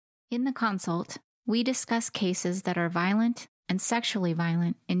In the consult, we discuss cases that are violent and sexually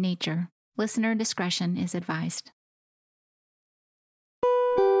violent in nature. Listener discretion is advised.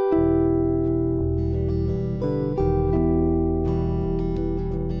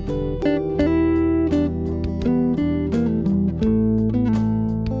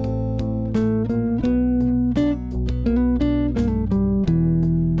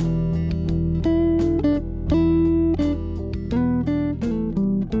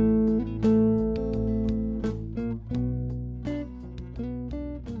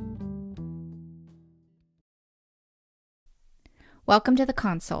 Welcome to the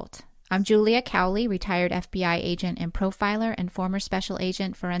consult. I'm Julia Cowley, retired FBI agent and profiler and former special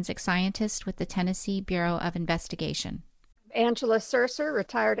agent forensic scientist with the Tennessee Bureau of Investigation. Angela Surser,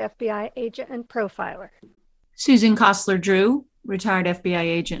 retired FBI agent and profiler. Susan Kostler-Drew, retired FBI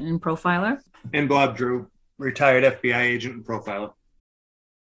agent and profiler. And Bob Drew, retired FBI agent and profiler.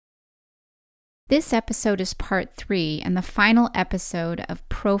 This episode is part 3 and the final episode of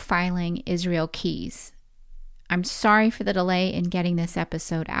Profiling Israel Keyes. I'm sorry for the delay in getting this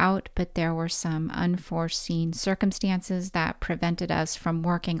episode out, but there were some unforeseen circumstances that prevented us from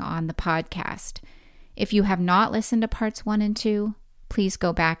working on the podcast. If you have not listened to parts 1 and 2, please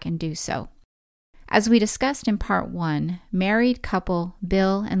go back and do so. As we discussed in part 1, married couple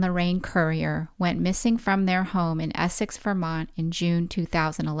Bill and Lorraine Currier went missing from their home in Essex, Vermont in June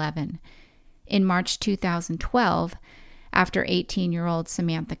 2011. In March 2012, after 18-year-old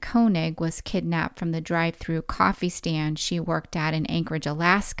Samantha Koenig was kidnapped from the drive-thru coffee stand she worked at in Anchorage,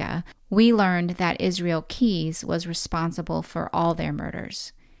 Alaska, we learned that Israel Keyes was responsible for all their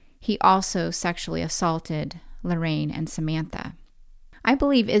murders. He also sexually assaulted Lorraine and Samantha. I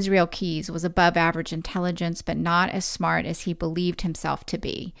believe Israel Keyes was above average intelligence, but not as smart as he believed himself to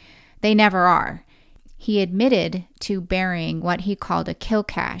be. They never are. He admitted to burying what he called a kill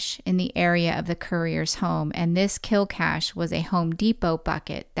cache in the area of the Currier's home, and this kill cache was a Home Depot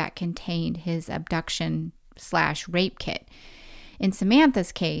bucket that contained his abduction/rape kit. In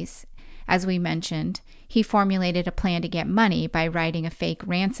Samantha's case, as we mentioned, he formulated a plan to get money by writing a fake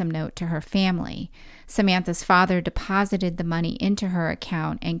ransom note to her family. Samantha's father deposited the money into her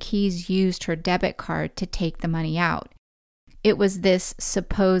account, and Keyes used her debit card to take the money out. It was this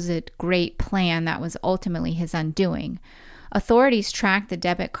supposed great plan that was ultimately his undoing. Authorities tracked the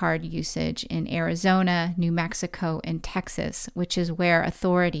debit card usage in Arizona, New Mexico, and Texas, which is where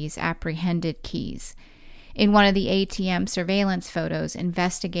authorities apprehended Keyes. In one of the ATM surveillance photos,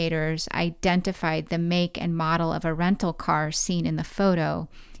 investigators identified the make and model of a rental car seen in the photo,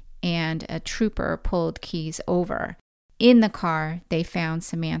 and a trooper pulled Keyes over. In the car, they found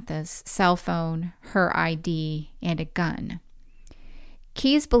Samantha's cell phone, her ID, and a gun.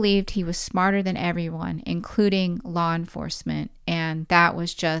 Keyes believed he was smarter than everyone, including law enforcement, and that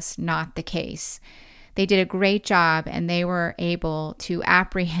was just not the case. They did a great job, and they were able to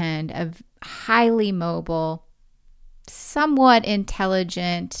apprehend a highly mobile, somewhat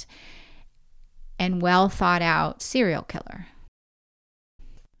intelligent, and well thought out serial killer.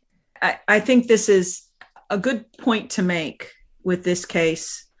 I think this is a good point to make with this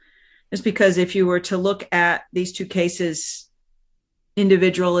case, is because if you were to look at these two cases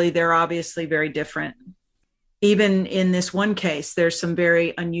individually, they're obviously very different. Even in this one case, there's some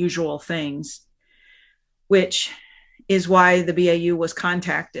very unusual things, which is why the BAU was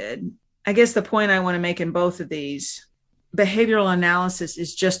contacted. I guess the point I want to make in both of these, behavioral analysis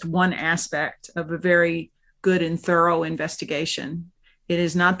is just one aspect of a very good and thorough investigation. It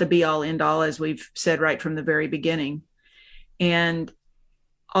is not the be-all, end-all, as we've said right from the very beginning. And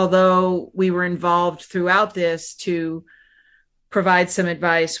although we were involved throughout this to provide some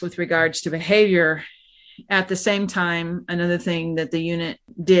advice with regards to behavior, at the same time, another thing that the unit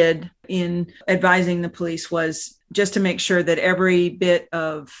did in advising the police was just to make sure that every bit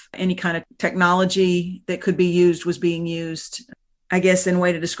of any kind of technology that could be used was being used. I guess in a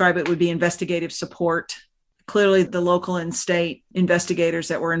way to describe it would be investigative support. Clearly, the local and state investigators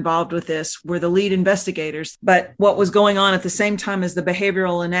that were involved with this were the lead investigators. But what was going on at the same time as the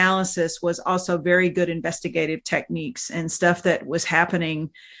behavioral analysis was also very good investigative techniques and stuff that was happening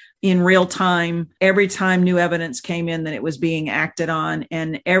in real time. Every time new evidence came in, that it was being acted on,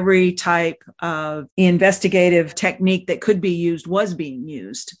 and every type of investigative technique that could be used was being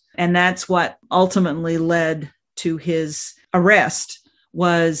used. And that's what ultimately led to his arrest,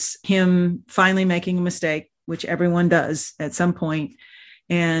 was him finally making a mistake, which everyone does at some point,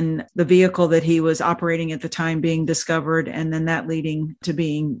 and the vehicle that he was operating at the time being discovered, and then that leading to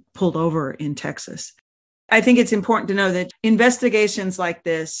being pulled over in Texas. I think it's important to know that investigations like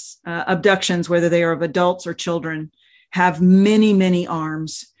this, abductions, whether they are of adults or children, have many, many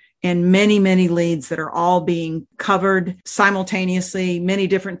arms. and many, many leads that are all being covered simultaneously, many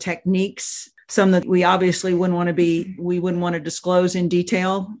different techniques. Some that we obviously wouldn't want to disclose in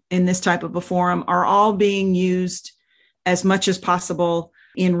detail in this type of a forum, are all being used as much as possible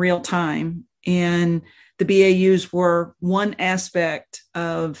in real time. And the BAUs were one aspect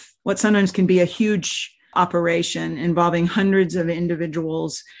of what sometimes can be a huge operation involving hundreds of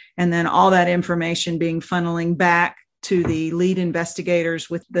individuals, and then all that information being funneling back to the lead investigators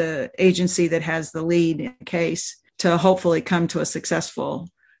with the agency that has the lead in the case to hopefully come to a successful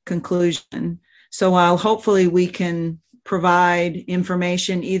conclusion. So while hopefully we can provide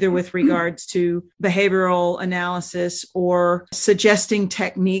information either with regards to behavioral analysis or suggesting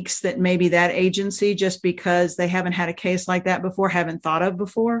techniques that maybe that agency, just because they haven't had a case like that before, haven't thought of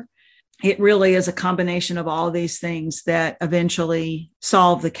before, it really is a combination of all of these things that eventually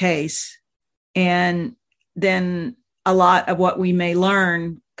solve the case. And then a lot of what we may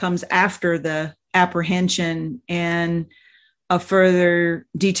learn comes after the apprehension and a further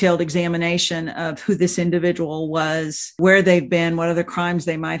detailed examination of who this individual was, where they've been, what other crimes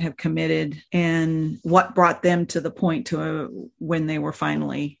they might have committed, and what brought them to the point when they were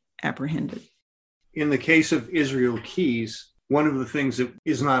finally apprehended. In the case of Israel Keyes, one of the things that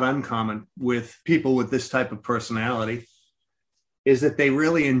is not uncommon with people with this type of personality is that they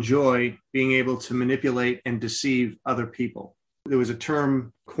really enjoy being able to manipulate and deceive other people. There was a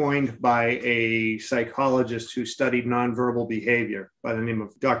term coined by a psychologist who studied nonverbal behavior by the name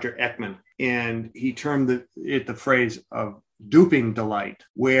of Dr. Ekman, and he termed it the phrase of duping delight,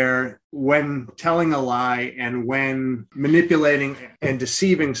 where when telling a lie and when manipulating and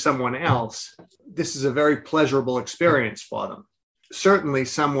deceiving someone else, this is a very pleasurable experience for them. Certainly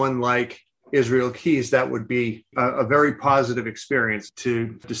someone like Israel Keyes, that would be a very positive experience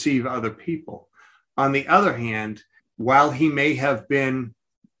to deceive other people. On the other hand, while he may have been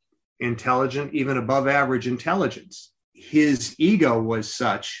intelligent, even above average intelligence, his ego was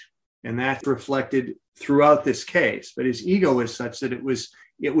such, and that's reflected throughout this case, but his ego was such that it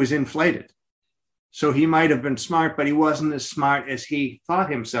was inflated. So he might have been smart, but he wasn't as smart as he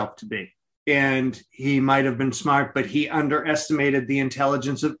thought himself to be. And he might have been smart, but he underestimated the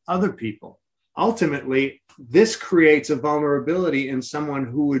intelligence of other people. Ultimately, this creates a vulnerability in someone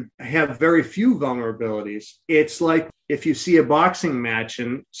who would have very few vulnerabilities. It's like if you see a boxing match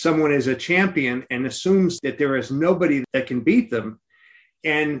and someone is a champion and assumes that there is nobody that can beat them,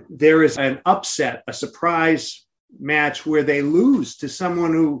 and there is an upset, a surprise match where they lose to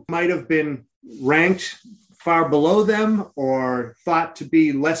someone who might have been ranked far below them or thought to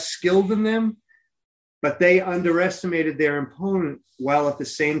be less skilled than them, but they underestimated their opponent while at the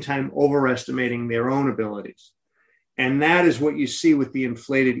same time overestimating their own abilities. And that is what you see with the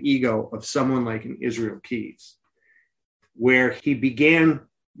inflated ego of someone like an Israel Keyes, where he began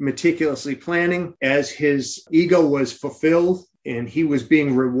meticulously planning. As his ego was fulfilled and he was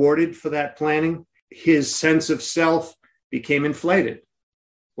being rewarded for that planning, his sense of self became inflated.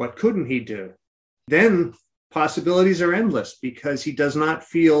 What couldn't he do? Then possibilities are endless because he does not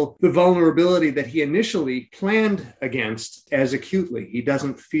feel the vulnerability that he initially planned against as acutely. He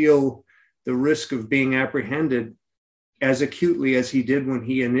doesn't feel the risk of being apprehended as acutely as he did when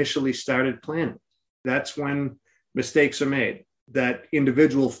he initially started planning. That's when mistakes are made. That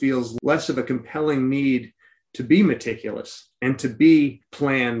individual feels less of a compelling need to be meticulous and to be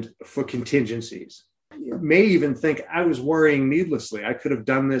planned for contingencies. May even think, I was worrying needlessly. I could have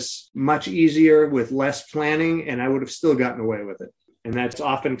done this much easier with less planning and I would have still gotten away with it. And that's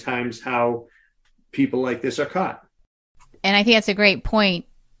oftentimes how people like this are caught. And I think that's a great point,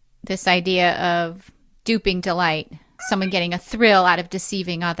 this idea of duping delight, someone getting a thrill out of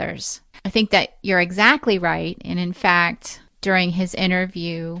deceiving others. I think that you're exactly right. And in fact, during his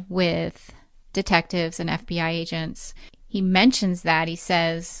interview with detectives and FBI agents, he mentions that. He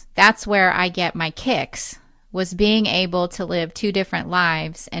says, that's where I get my kicks, was being able to live two different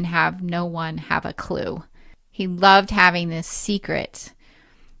lives and have no one have a clue. He loved having this secret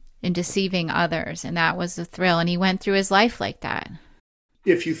and deceiving others, and that was the thrill. And he went through his life like that.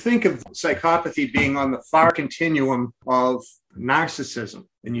 If you think of psychopathy being on the far continuum of narcissism,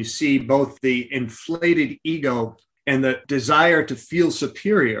 and you see both the inflated ego and the desire to feel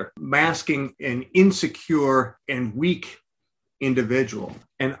superior, masking an insecure and weak individual.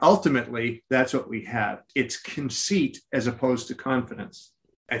 And ultimately, that's what we have. It's conceit as opposed to confidence.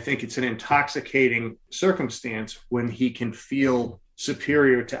 I think it's an intoxicating circumstance when he can feel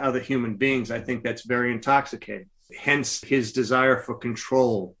superior to other human beings. I think that's very intoxicating. Hence his desire for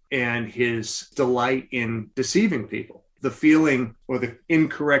control and his delight in deceiving people. The feeling or the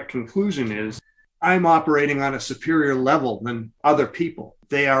incorrect conclusion is, I'm operating on a superior level than other people.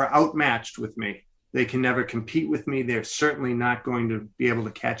 They are outmatched with me. They can never compete with me. They're certainly not going to be able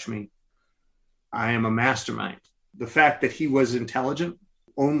to catch me. I am a mastermind. The fact that he was intelligent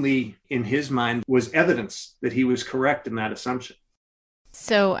only in his mind was evidence that he was correct in that assumption.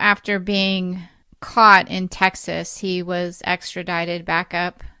 So after being caught in Texas, he was extradited back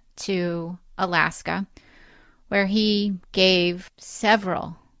up to Alaska, where he gave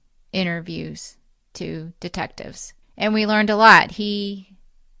several interviews to detectives. And we learned a lot. He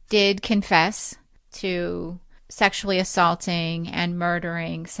did confess to sexually assaulting and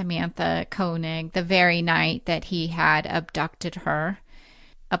murdering Samantha Koenig the very night that he had abducted her.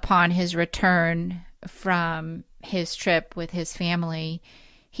 Upon his return from his trip with his family,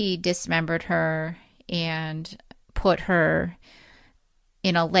 he dismembered her and put her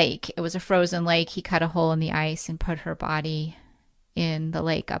in a lake. It was a frozen lake. He cut a hole in the ice and put her body in the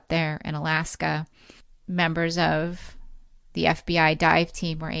lake up there in Alaska. Members of the FBI dive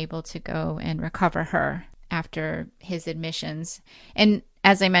team were able to go and recover her after his admissions. And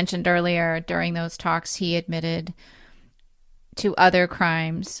as I mentioned earlier, during those talks, he admitted to other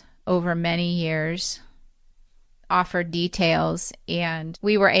crimes over many years, offered details, and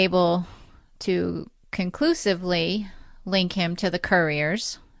we were able to conclusively link him to the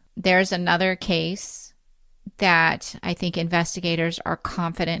couriers. There's another case that I think investigators are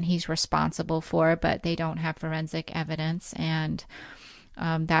confident he's responsible for, but they don't have forensic evidence, and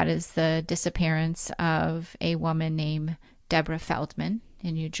that is the disappearance of a woman named Deborah Feldman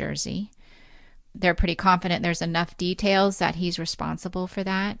in New Jersey. They're pretty confident there's enough details that he's responsible for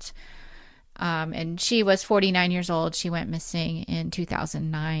that. And she was 49 years old. She went missing in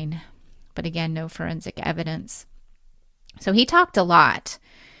 2009. But again, no forensic evidence. So he talked a lot.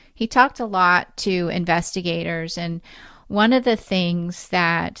 He talked a lot to investigators. And one of the things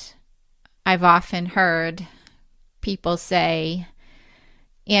that I've often heard people say,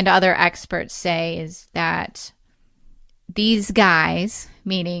 and other experts say, is that these guys,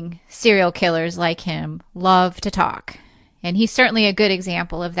 meaning serial killers like him, love to talk. And he's certainly a good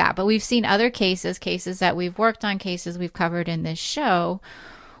example of that. But we've seen other cases that we've worked on, cases we've covered in this show,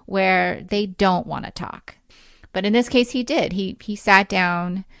 where they don't want to talk. But in this case, he did. He sat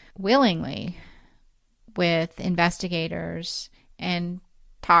down willingly with investigators and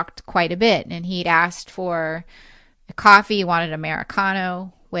talked quite a bit. And he'd asked for a coffee. He wanted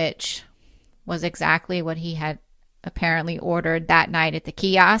Americano, which was exactly what he had apparently ordered that night at the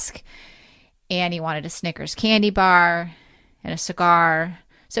kiosk. And he wanted a Snickers candy bar and a cigar.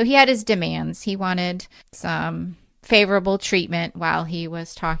 So he had his demands. He wanted some favorable treatment while he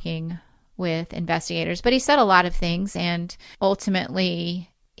was talking with investigators. But he said a lot of things, and ultimately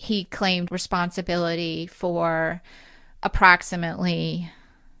he claimed responsibility for approximately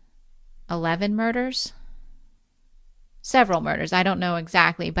 11 murders. Several murders. I don't know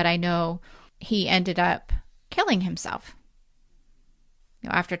exactly, but I know he ended up killing himself.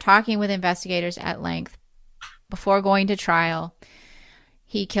 After talking with investigators at length before going to trial,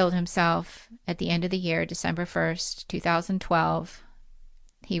 he killed himself at the end of the year, December 1st, 2012.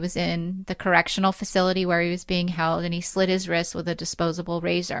 He was in the correctional facility where he was being held, and he slit his wrist with a disposable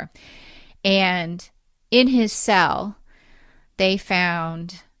razor. And in his cell, they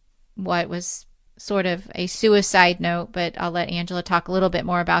found what was sort of a suicide note, but I'll let Angela talk a little bit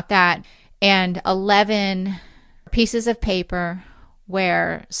more about that, and 11 pieces of paper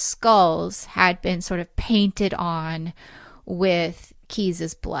where skulls had been sort of painted on with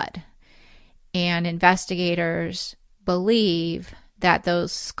Keyes's blood. And investigators believe that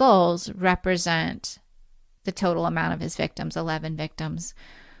those skulls represent the total amount of his victims, 11 victims.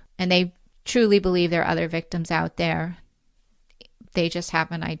 And they truly believe there are other victims out there. They just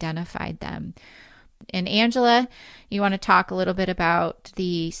haven't identified them. And Angela, you want to talk a little bit about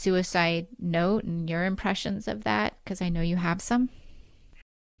the suicide note and your impressions of that? Because I know you have some.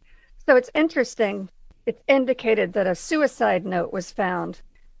 So it's interesting. It's indicated that a suicide note was found.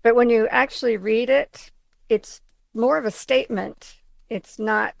 But when you actually read it, it's more of a statement. It's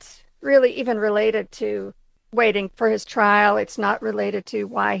not really even related to waiting for his trial. It's not related to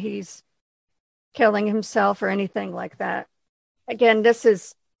why he's killing himself or anything like that. Again, this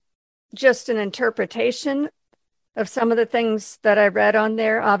is just an interpretation of some of the things that I read on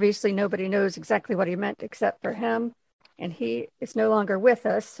there. Obviously, nobody knows exactly what he meant except for him. And he is no longer with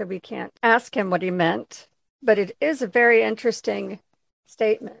us, so we can't ask him what he meant. But it is a very interesting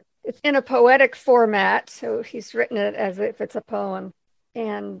statement. It's in a poetic format, so he's written it as if it's a poem.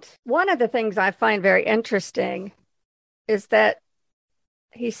 And one of the things I find very interesting is that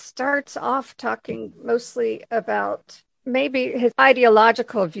he starts off talking mostly about maybe his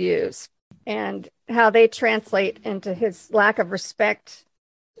ideological views and how they translate into his lack of respect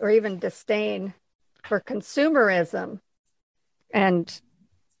or even disdain for consumerism and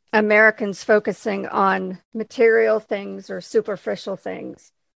Americans focusing on material things or superficial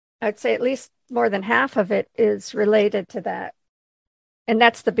things. I'd say at least more than half of it is related to that. And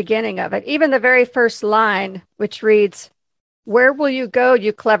that's the beginning of it. Even the very first line, which reads, "Where will you go,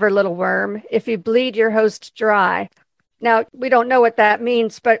 you clever little worm, if you bleed your host dry?" Now, we don't know what that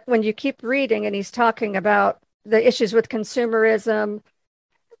means, but when you keep reading and he's talking about the issues with consumerism,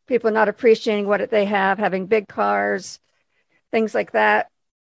 people not appreciating what they have, having big cars, things like that,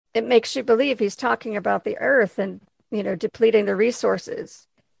 it makes you believe he's talking about the earth and, depleting the resources.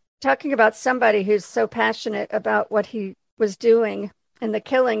 Talking about somebody who's so passionate about what he was doing and the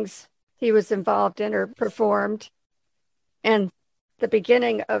killings he was involved in or performed. And the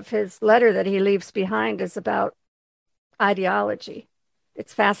beginning of his letter that he leaves behind is about ideology.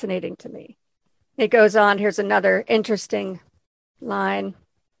 It's fascinating to me. It goes on. Here's another interesting line.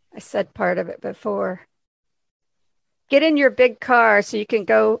 I said part of it before. "Get in your big car so you can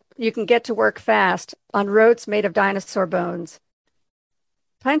get to work fast on roads made of dinosaur bones.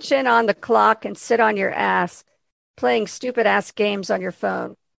 Punch in on the clock and sit on your ass, playing stupid ass games on your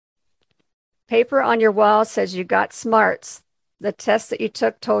phone. Paper on your wall says you got smarts. The test that you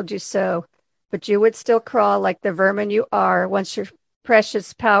took told you so, but you would still crawl like the vermin you are once your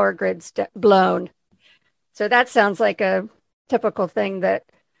precious power grid's blown." So that sounds like a typical thing that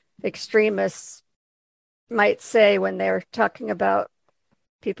extremists might say when they're talking about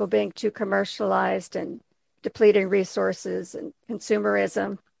people being too commercialized and depleting resources and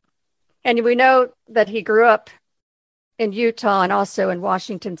consumerism. And we know that he grew up in Utah and also in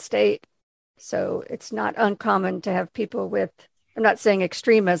Washington State. So it's not uncommon to have people with, I'm not saying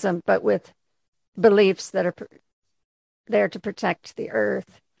extremism, but with beliefs that are there to protect the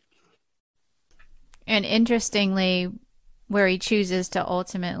earth. And interestingly, where he chooses to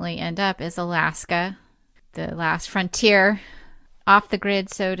ultimately end up is Alaska, the last frontier, off the grid,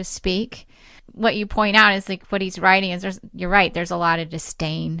 so to speak. What you point out is like what he's writing is you're right, there's a lot of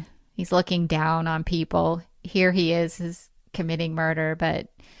disdain. He's looking down on people. Here he is committing murder, but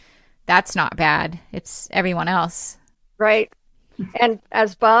that's not bad. It's everyone else. Right. And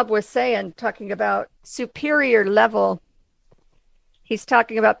as Bob was saying, talking about superior level, he's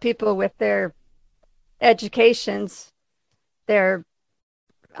talking about people with their educations, their,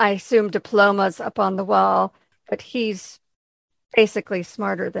 I assume, diplomas up on the wall, but he's basically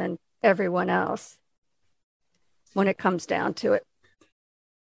smarter than everyone else when it comes down to it.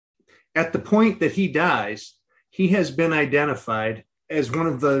 At the point that he dies, he has been identified as one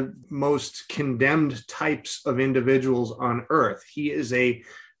of the most condemned types of individuals on earth. He is a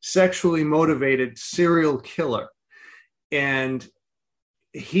sexually motivated serial killer. And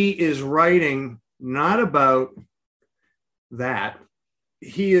he is writing not about that.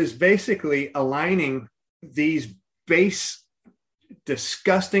 He is basically aligning these base,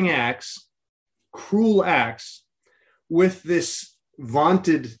 disgusting acts, cruel acts, with this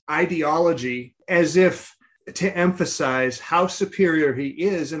vaunted ideology as if to emphasize how superior he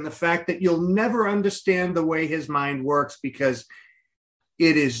is and the fact that you'll never understand the way his mind works because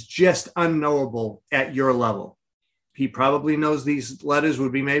it is just unknowable at your level. He probably knows these letters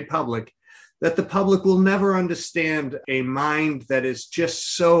would be made public, that the public will never understand a mind that is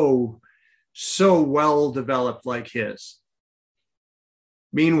just so well developed like his.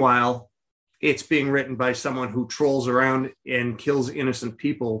 Meanwhile, it's being written by someone who trolls around and kills innocent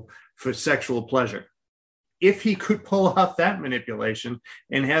people for sexual pleasure. If he could pull off that manipulation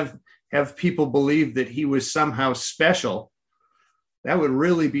and have people believe that he was somehow special, that would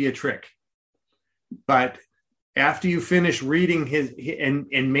really be a trick. But after you finish reading his,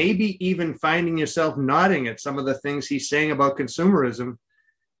 and maybe even finding yourself nodding at some of the things he's saying about consumerism,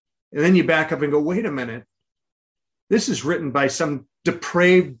 and then you back up and go, wait a minute, this is written by some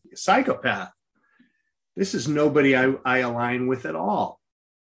depraved psychopath. This is nobody I align with at all.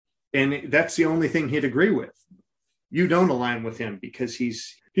 And that's the only thing he'd agree with. You don't align with him because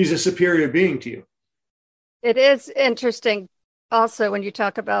he's a superior being to you. It is interesting also when you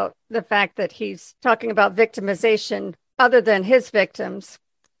talk about the fact that he's talking about victimization other than his victims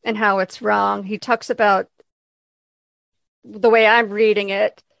and how it's wrong. He talks about, the way I'm reading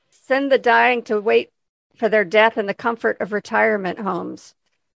it, send the dying to wait for their death in the comfort of retirement homes.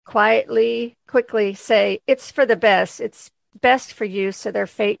 Quietly, quickly say, it's for the best. It's best for you, so their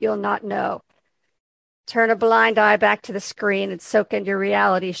fate you'll not know. Turn a blind eye back to the screen and soak in your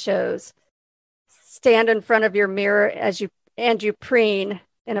reality shows. Stand in front of your mirror you preen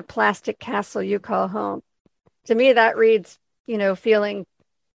in a plastic castle you call home. To me, that reads, feeling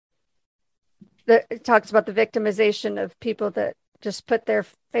that it talks about the victimization of people that just put their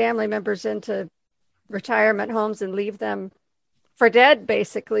family members into retirement homes and leave them for dead,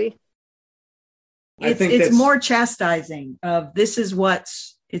 basically. It's more chastising of this is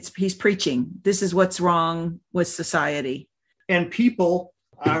he's preaching. This is what's wrong with society. And people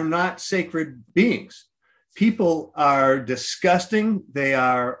are not sacred beings. People are disgusting. They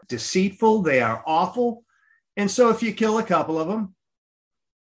are deceitful. They are awful. And so if you kill a couple of them,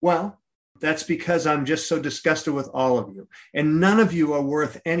 well, that's because I'm just so disgusted with all of you. And none of you are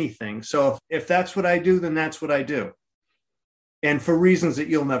worth anything. So if that's what I do, then that's what I do. And for reasons that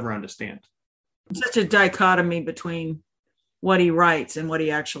you'll never understand. Such a dichotomy between what he writes and what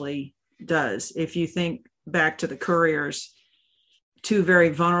he actually does. If you think back to the Couriers, two very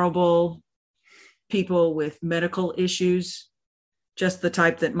vulnerable people with medical issues, just the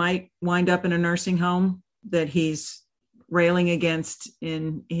type that might wind up in a nursing home that he's railing against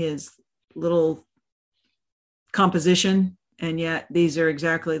in his little composition. And yet these are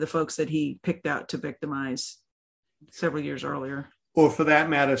exactly the folks that he picked out to victimize several years earlier. Or for that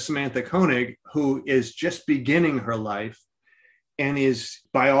matter, Samantha Koenig, who is just beginning her life and is,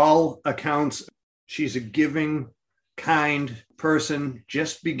 by all accounts, she's a giving, kind person,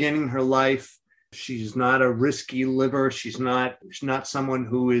 just beginning her life. She's not a risky liver. She's not someone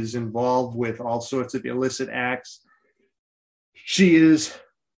who is involved with all sorts of illicit acts. She is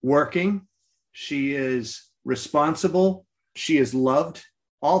working. She is responsible. She is loved.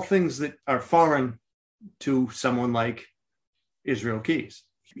 All things that are foreign to someone like Israel Keyes.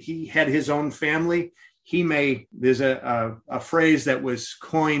 He had his own family. There's a phrase that was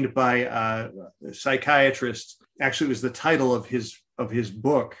coined by a psychiatrist. Actually, it was the title of his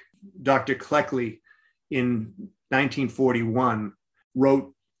book. Dr. Cleckley in 1941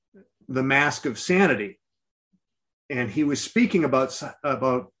 wrote The Mask of Sanity. And he was speaking about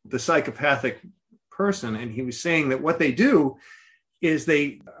the psychopathic person. And he was saying that what they do is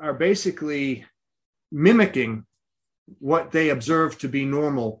they are basically mimicking what they observe to be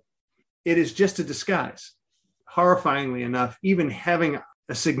normal. It is just a disguise. Horrifyingly enough, even having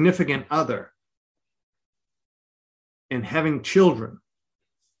a significant other and having children,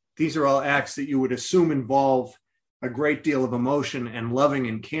 these are all acts that you would assume involve a great deal of emotion and loving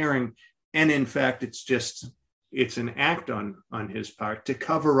and caring. And in fact, it's an act on his part to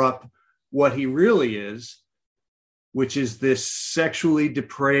cover up what he really is, which is this sexually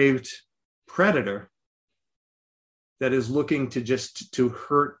depraved predator that is looking to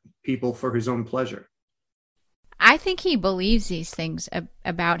hurt people for his own pleasure. I think he believes these things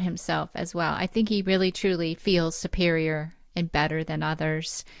about himself as well. I think he really truly feels superior and better than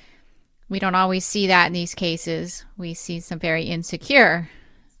others. We don't always see that in these cases. We see some very insecure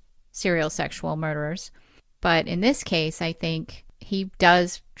serial sexual murderers. But in this case, I think he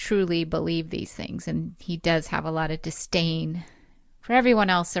does truly believe these things, and he does have a lot of disdain for everyone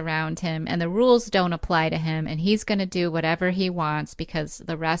else around him, and the rules don't apply to him, and he's going to do whatever he wants because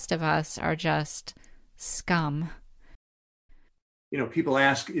the rest of us are just scum. People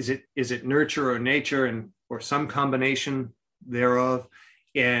ask, is it nurture or nature, or some combination thereof?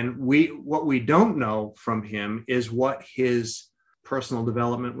 And what we don't know from him is what his personal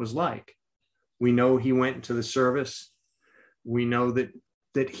development was like. We know he went into the service. We know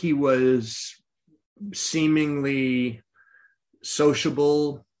that he was seemingly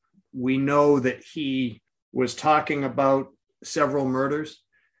sociable. We know that he was talking about several murders.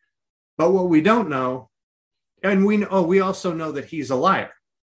 But what we don't know, and we also know that he's a liar.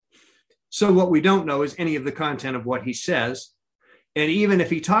 So what we don't know is any of the content of what he says. And even if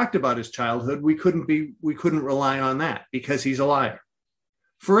he talked about his childhood, we couldn't rely on that because he's a liar.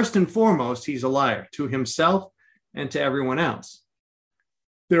 First and foremost, he's a liar to himself and to everyone else.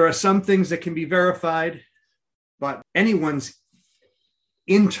 There are some things that can be verified, but anyone's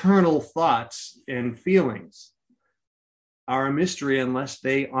internal thoughts and feelings are a mystery unless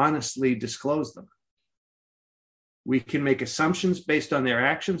they honestly disclose them. We can make assumptions based on their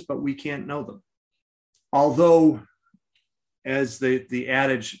actions, but we can't know them. Although, as the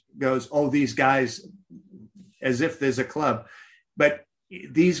adage goes, oh, these guys, as if there's a club, but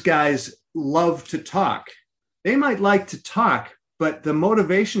these guys love to talk. They might like to talk, but the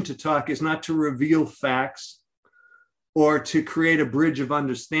motivation to talk is not to reveal facts or to create a bridge of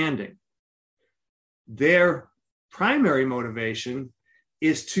understanding. Their primary motivation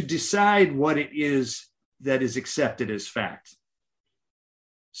is to decide what it is that is accepted as fact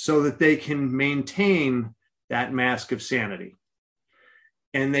so that they can maintain that mask of sanity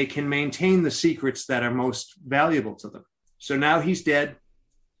and they can maintain the secrets that are most valuable to them. So now he's dead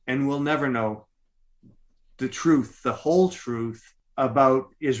and we'll never know the truth, the whole truth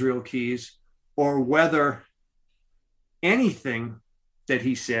about Israel Keyes, or whether anything that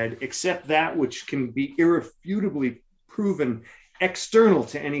he said except that which can be irrefutably proven external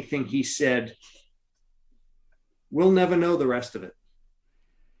to anything he said, we'll never know the rest of it.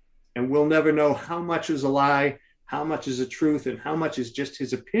 And we'll never know how much is a lie, how much is a truth, and how much is just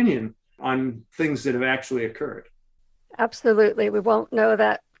his opinion on things that have actually occurred. Absolutely. We won't know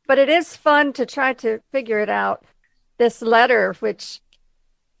that. But it is fun to try to figure it out. This letter, which,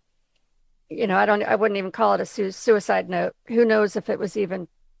 I wouldn't even call it a suicide note. Who knows if it was even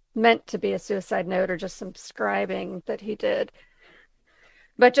meant to be a suicide note or just some scribing that he did.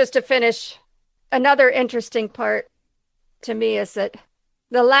 But just to finish, another interesting part to me is that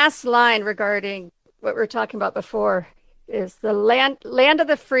the last line regarding what we were talking about before is the land of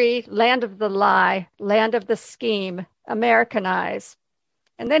the free, land of the lie, land of the scheme, Americanize.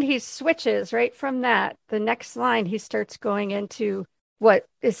 And then he switches right from that. The next line, he starts going into what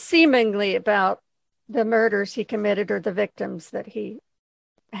is seemingly about the murders he committed or the victims that he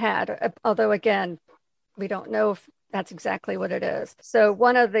had. Although, again, we don't know if that's exactly what it is. So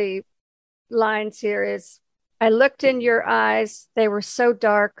one of the lines here is, I looked in your eyes. They were so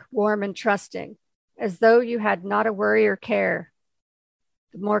dark, warm, and trusting, as though you had not a worry or care.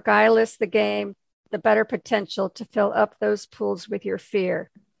 The more guileless the game, the better potential to fill up those pools with your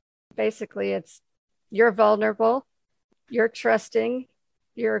fear. Basically, it's you're vulnerable, you're trusting,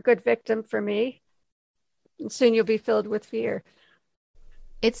 you're a good victim for me, and soon you'll be filled with fear.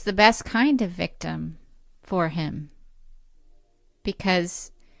 It's the best kind of victim for him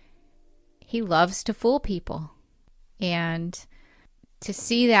because he loves to fool people. And to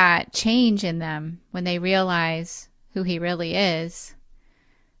see that change in them when they realize who he really is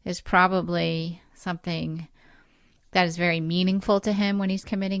probably something that is very meaningful to him when he's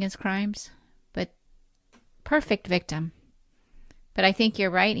committing his crimes. But perfect victim. But I think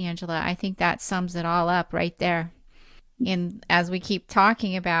you're right, Angela. I think that sums it all up right there. And as we keep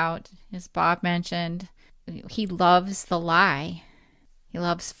talking about, as Bob mentioned, he loves the lie. He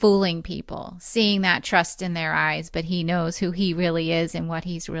loves fooling people, seeing that trust in their eyes, but he knows who he really is and what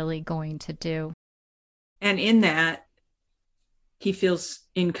he's really going to do. And in that, he feels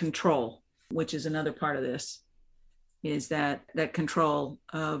in control, which is another part of this, is that control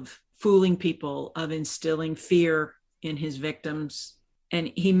of fooling people, of instilling fear in his victims. And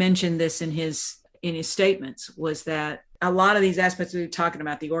he mentioned this in his statements, was that a lot of these aspects we were talking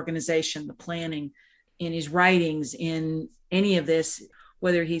about, the organization, the planning, in his writings, in any of this,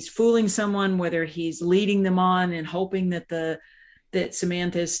 whether he's fooling someone, whether he's leading them on and hoping that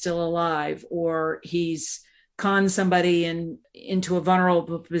Samantha is still alive, or he's conned somebody into a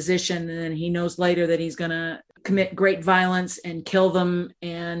vulnerable position, and then he knows later that he's going to commit great violence and kill them,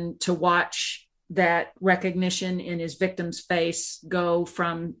 and to watch that recognition in his victim's face go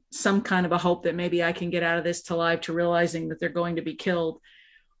from some kind of a hope that maybe I can get out of this to life to realizing that they're going to be killed.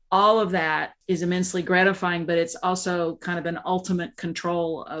 All of that is immensely gratifying, but it's also kind of an ultimate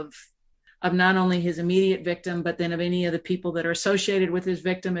control of not only his immediate victim, but then of any of the people that are associated with his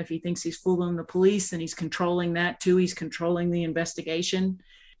victim. If he thinks he's fooling the police, and he's controlling that too, he's controlling the investigation.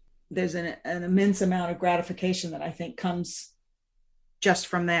 There's an immense amount of gratification that I think comes just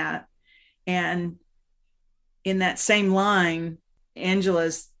from that. And in that same line,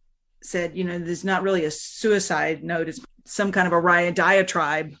 Angela's said, there's not really a suicide note. It's some kind of a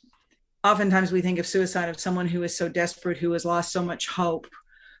diatribe. Oftentimes we think of suicide of someone who is so desperate, who has lost so much hope,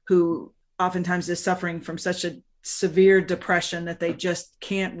 who oftentimes is suffering from such a severe depression that they just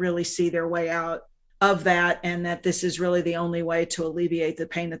can't really see their way out of that, and that this is really the only way to alleviate the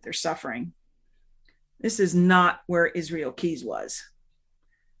pain that they're suffering. This is not where Israel Keyes was.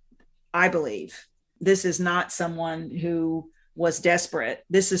 I believe this is not someone who was desperate.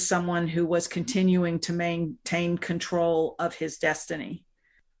 This is someone who was continuing to maintain control of his destiny.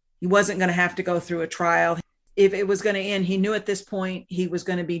 He wasn't going to have to go through a trial. If it was going to end, he knew at this point he was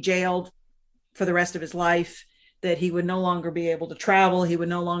going to be jailed for the rest of his life, that he would no longer be able to travel. He would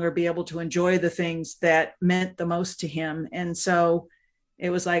no longer be able to enjoy the things that meant the most to him. And so it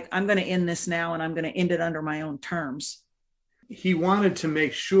was like, I'm going to end this now, and I'm going to end it under my own terms. He wanted to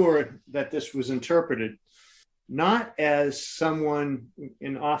make sure that this was interpreted not as someone,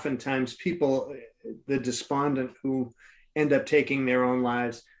 and oftentimes people, the despondent who end up taking their own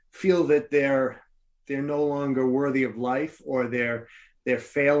lives, feel that they're no longer worthy of life, or they're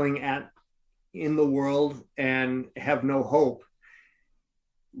failing in the world and have no hope.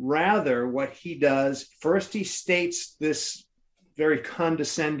 Rather, what he does, first he states this very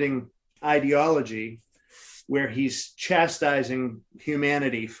condescending ideology where he's chastising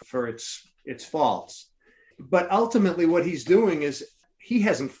humanity for its faults. But ultimately what he's doing is, he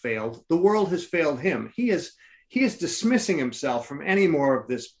hasn't failed. The world has failed him. He he is dismissing himself from any more of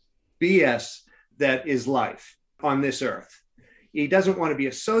this BS that is life on this earth. He doesn't want to be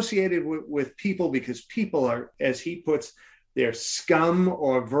associated with people because people are, as he puts, they're scum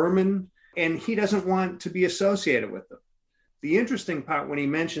or vermin, and he doesn't want to be associated with them. The interesting part when he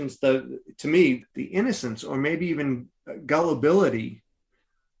mentions to me, the innocence or maybe even gullibility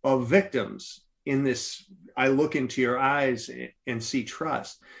of victims in this, I look into your eyes and see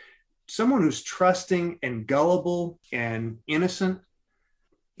trust. Someone who's trusting and gullible and innocent,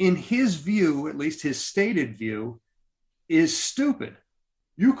 in his view, at least his stated view, is stupid.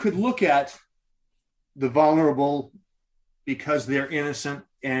 You could look at the vulnerable because they're innocent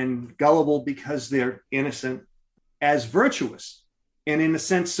and gullible because they're innocent as virtuous and in a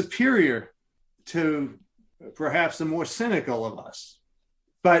sense superior to perhaps the more cynical of us.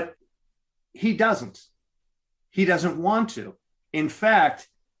 But he doesn't. He doesn't want to. In fact,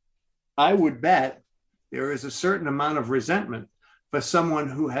 I would bet there is a certain amount of resentment for someone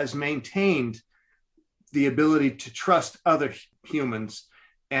who has maintained the ability to trust other humans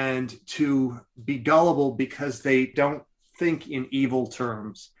and to be gullible because they don't think in evil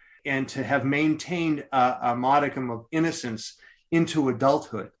terms, and to have maintained a modicum of innocence into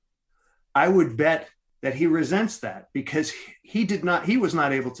adulthood. I would bet that he resents that because he was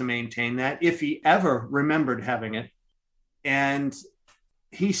not able to maintain that if he ever remembered having it. And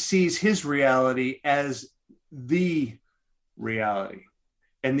he sees his reality as the reality.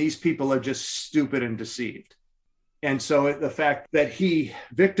 And these people are just stupid and deceived. And so the fact that he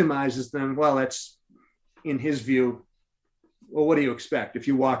victimizes them, well, that's, in his view, well, what do you expect if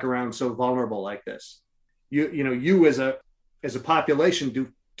you walk around so vulnerable like this? You as a population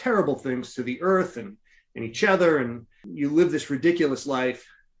do terrible things to the earth and each other, and you live this ridiculous life.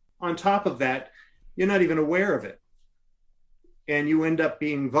 On top of that, you're not even aware of it. And you end up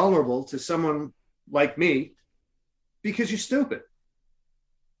being vulnerable to someone like me because you're stupid.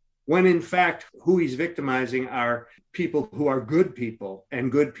 When in fact, who he's victimizing are people who are good people,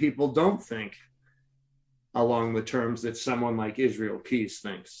 and good people don't think along the terms that someone like Israel Keyes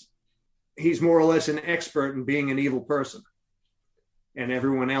thinks. He's more or less an expert in being an evil person. And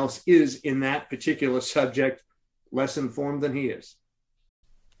everyone else is, in that particular subject, less informed than he is.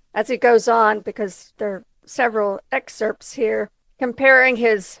 As he goes on, because there are several excerpts here, comparing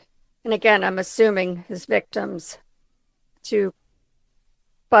his, and again, I'm assuming his victims, to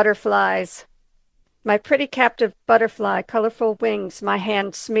butterflies. My pretty captive butterfly, colorful wings, my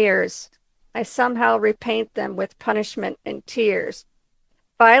hand smears. I somehow repaint them with punishment and tears.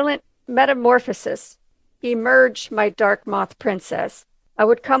 Violent metamorphosis, emerge, my dark moth princess. I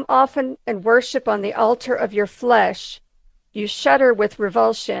would come often and worship on the altar of your flesh. You shudder with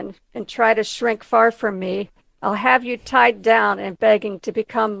revulsion and try to shrink far from me. I'll have you tied down and begging to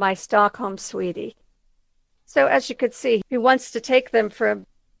become my Stockholm sweetie. So as you could see, he wants to take them from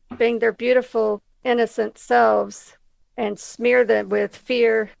being their beautiful, innocent selves and smear them with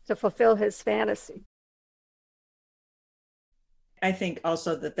fear to fulfill his fantasy. I think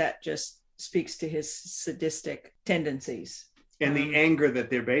also that just speaks to his sadistic tendencies. And the anger that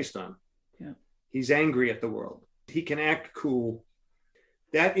they're based on. Yeah. He's angry at the world. He can act cool.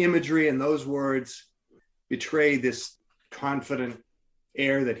 That imagery and those words betray this confident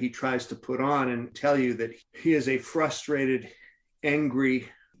air that he tries to put on and tell you that he is a frustrated, angry,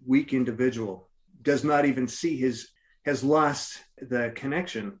 weak individual, does not even see has lost the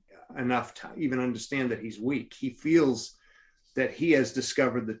connection enough to even understand that he's weak. He feels that he has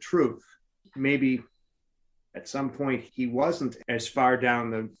discovered the truth. Maybe at some point he wasn't as far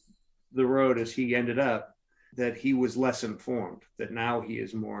down the road as he ended up, that he was less informed, that now he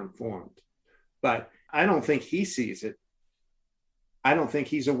is more informed. But I don't think he sees it. I don't think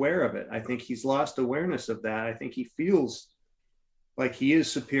he's aware of it. I think he's lost awareness of that. I think he feels like he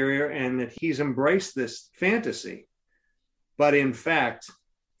is superior and that he's embraced this fantasy. But in fact,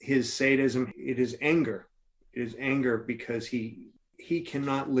 his sadism, it is anger. It is anger because he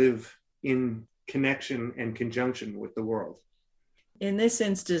cannot live in connection and conjunction with the world. In this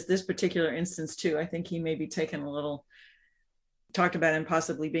instance, this particular instance too, I think he may be taken a little, talked about him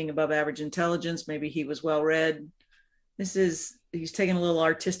possibly being above average intelligence. Maybe he was well read. He's taking a little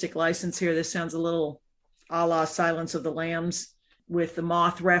artistic license here. This sounds a little a la Silence of the Lambs with the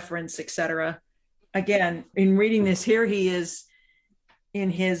moth reference, etc. Again, in reading this here, he is in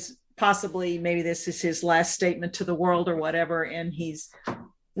his, possibly maybe this is his last statement to the world or whatever, and he's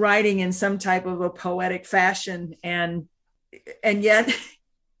writing in some type of a poetic fashion, and yet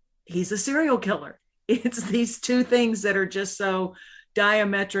he's a serial killer. It's these two things that are just so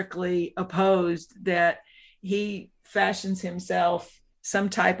diametrically opposed that he fashions himself some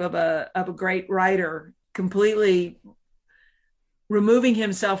type of a great writer completely removing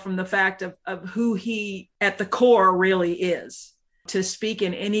himself from the fact of who he at the core really is, to speak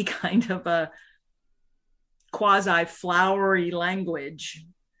in any kind of a quasi flowery language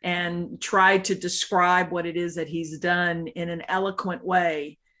and try to describe what it is that he's done in an eloquent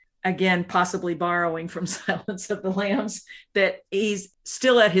way. Again, possibly borrowing from Silence of the Lambs, that he's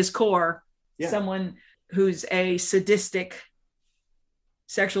still at his core, someone who's a sadistic,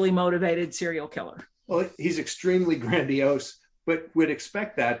 sexually motivated serial killer. Well, he's extremely grandiose, but would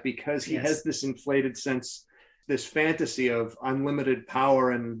expect that because he has this inflated sense, this fantasy of unlimited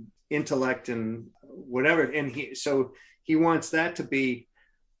power and intellect and whatever. And he wants that to be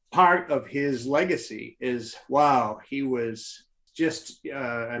part of his legacy is, wow, he was just,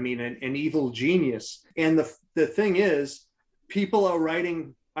 an evil genius. And the thing is, people are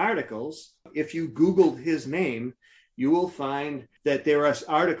writing articles. If you Googled his name, you will find that there are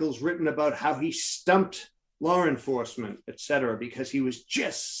articles written about how he stumped law enforcement, etc., because he was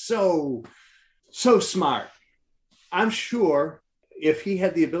just so smart. I'm sure if he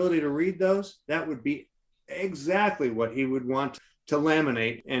had the ability to read those, that would be exactly what he would want to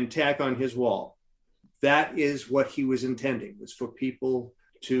laminate and tack on his wall. That is what he was intending, was for people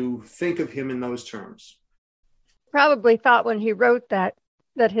to think of him in those terms. Probably thought when he wrote that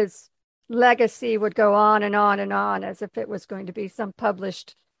his legacy would go on and on and on, as if it was going to be some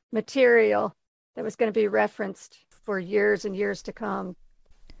published material that was going to be referenced for years and years to come.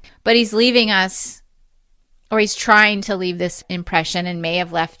 But he's leaving us, or he's trying to leave this impression, and may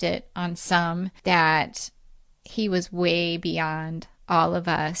have left it on some, that he was way beyond all of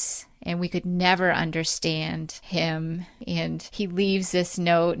us and we could never understand him. And he leaves this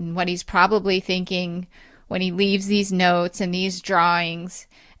note, and what he's probably thinking when he leaves these notes and these drawings,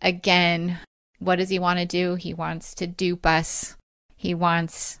 again, what does he want to do? He wants to dupe us. He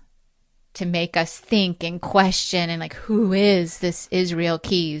wants to make us think and question and like, who is this Israel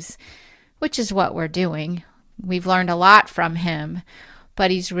Keyes? Which is what we're doing. We've learned a lot from him,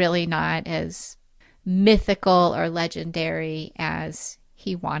 but he's really not as mythical or legendary as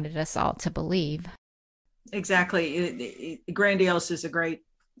he wanted us all to believe. Exactly. Grandiose is a great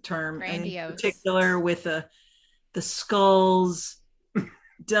term. Grandiose. In particular with the skulls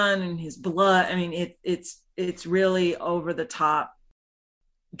done in his blood. I mean, it's really over the top,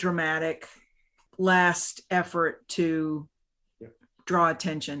 dramatic, last effort to draw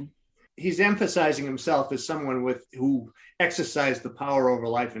attention. He's emphasizing himself as someone who exercised the power over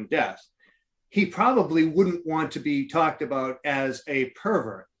life and death. He probably wouldn't want to be talked about as a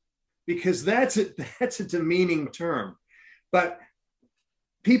pervert, because that's a demeaning term. But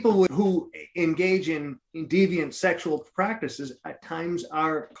people who engage in deviant sexual practices at times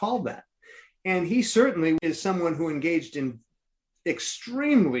are called that. And he certainly is someone who engaged in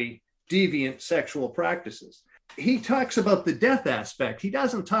extremely deviant sexual practices. He talks about the death aspect. He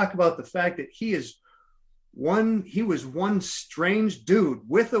doesn't talk about the fact that he was one strange dude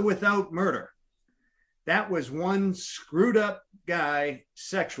with or without murder. That was one screwed up guy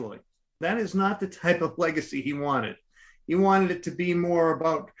sexually. That is not the type of legacy he wanted. He wanted it to be more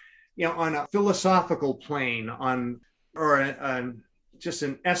about, on a philosophical plane, just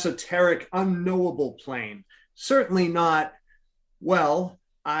an esoteric, unknowable plane. Certainly not, well,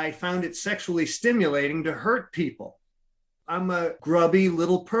 I found it sexually stimulating to hurt people. I'm a grubby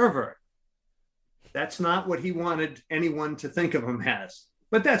little pervert. That's not what he wanted anyone to think of him as,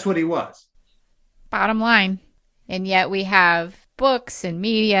 but that's what he was. Bottom line. And yet we have books and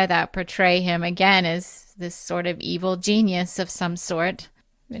media that portray him again as this sort of evil genius of some sort,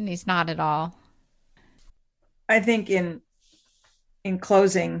 and he's not at all. I think in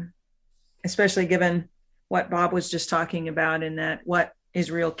closing, especially given what Bob was just talking about, in that what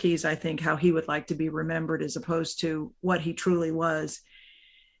Israel Keyes, I think how he would like to be remembered as opposed to what he truly was,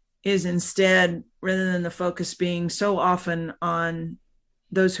 is instead, rather than the focus being so often on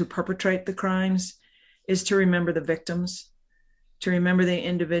those who perpetrate the crimes, is to remember the victims, to remember the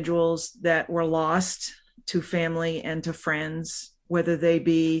individuals that were lost to family and to friends, whether they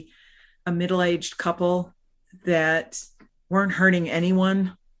be a middle-aged couple that weren't hurting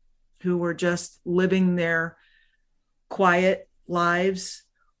anyone, who were just living their quiet lives,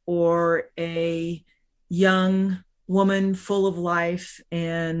 or a young woman full of life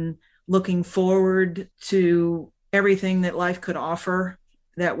and looking forward to everything that life could offer,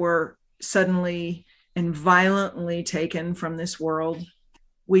 that were suddenly and violently taken from this world.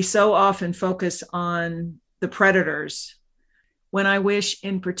 We so often focus on the predators, when I wish,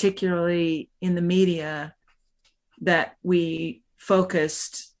 in particularly in the media, that we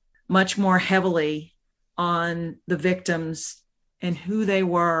focused much more heavily on the victims and who they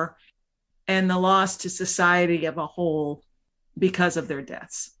were and the loss to society of a whole because of their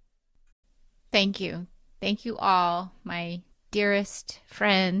deaths. Thank you. Thank you all, my dearest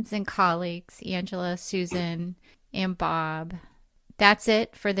friends and colleagues, Angela, Susan, and Bob. That's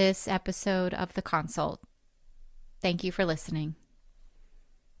it for this episode of The Consult. Thank you for listening.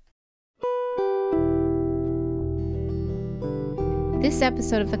 This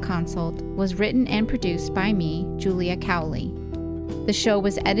episode of The Consult was written and produced by me, Julia Cowley. The show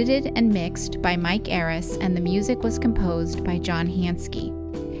was edited and mixed by Mike Aris, and the music was composed by John Hansky.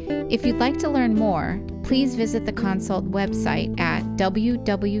 If you'd like to learn more, please visit the Consult website at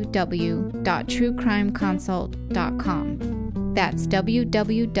www.truecrimeconsult.com. That's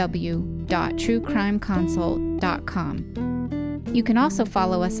www.truecrimeconsult.com. You can also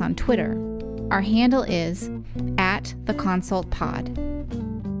follow us on Twitter. Our handle is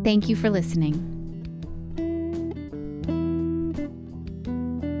 @TheConsultPod. Thank you for listening.